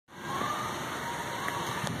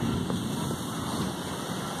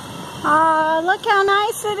look how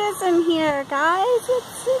nice it is in here, guys.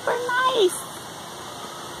 It's super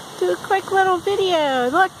nice. Do a quick little video.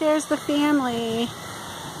 Look, there's the family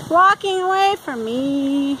walking away from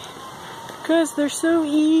me because they're so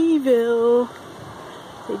evil.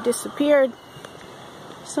 They disappeared.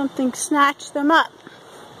 Something snatched them up.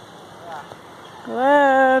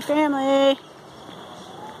 Hello, family.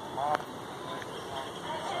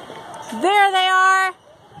 There they are.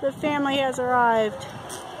 The family has arrived.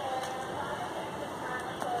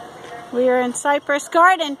 We are in Cypress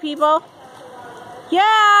Garden, people.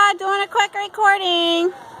 Yeah, doing a quick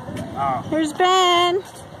recording. Here's Ben.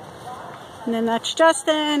 And then that's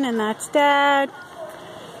Justin, and that's Dad.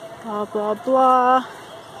 Blah, blah, blah.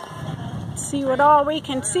 Let's see what all we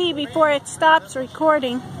can see before it stops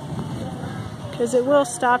recording. Because it will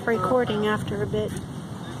stop recording after a bit.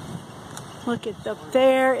 Look at up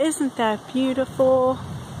there. Isn't that beautiful?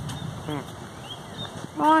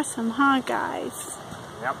 Awesome, huh, guys?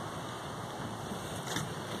 Yep.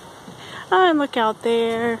 And look out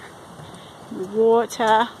there. The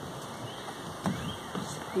water.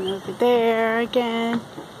 And over there again.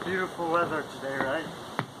 Beautiful weather today, right?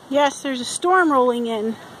 Yes, there's a storm rolling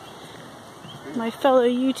in. My fellow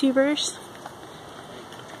YouTubers.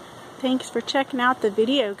 Thanks for checking out the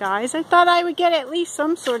video, guys. I thought I would get at least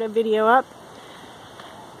some sort of video up.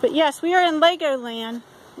 But yes, we are in Legoland,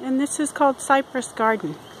 and this is called Cypress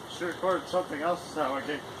Garden. Should record something else that would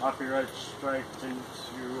get copyright striked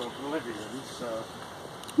into oblivion, so...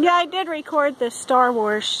 Yeah, I did record the Star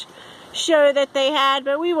Wars show that they had,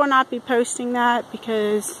 but we will not be posting that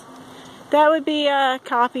because that would be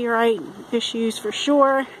copyright issues for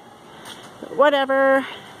sure. But whatever.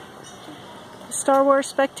 Star Wars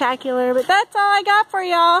Spectacular, but that's all I got for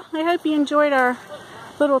y'all. I hope you enjoyed our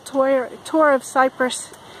little tour of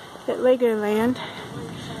Cypress at Legoland.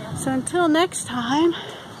 So until next time,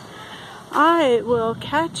 I will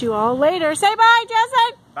catch you all later. Say bye,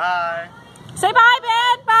 Justin. Bye. Say bye,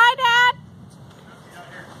 Ben. Bye, Dad.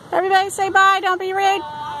 Everybody say bye. Don't be rude.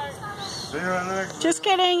 See you in the next Just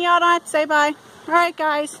kidding. Y'all don't have to say bye. Alright,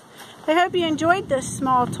 guys. I hope you enjoyed this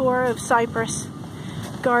small tour of Cypress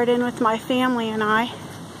Garden with my family and I.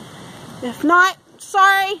 If not,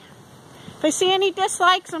 sorry. If I see any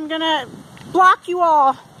dislikes, I'm gonna block you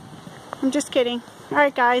all. I'm just kidding.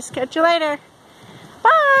 Alright, guys. Catch you later.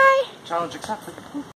 Bye. Challenge accepted.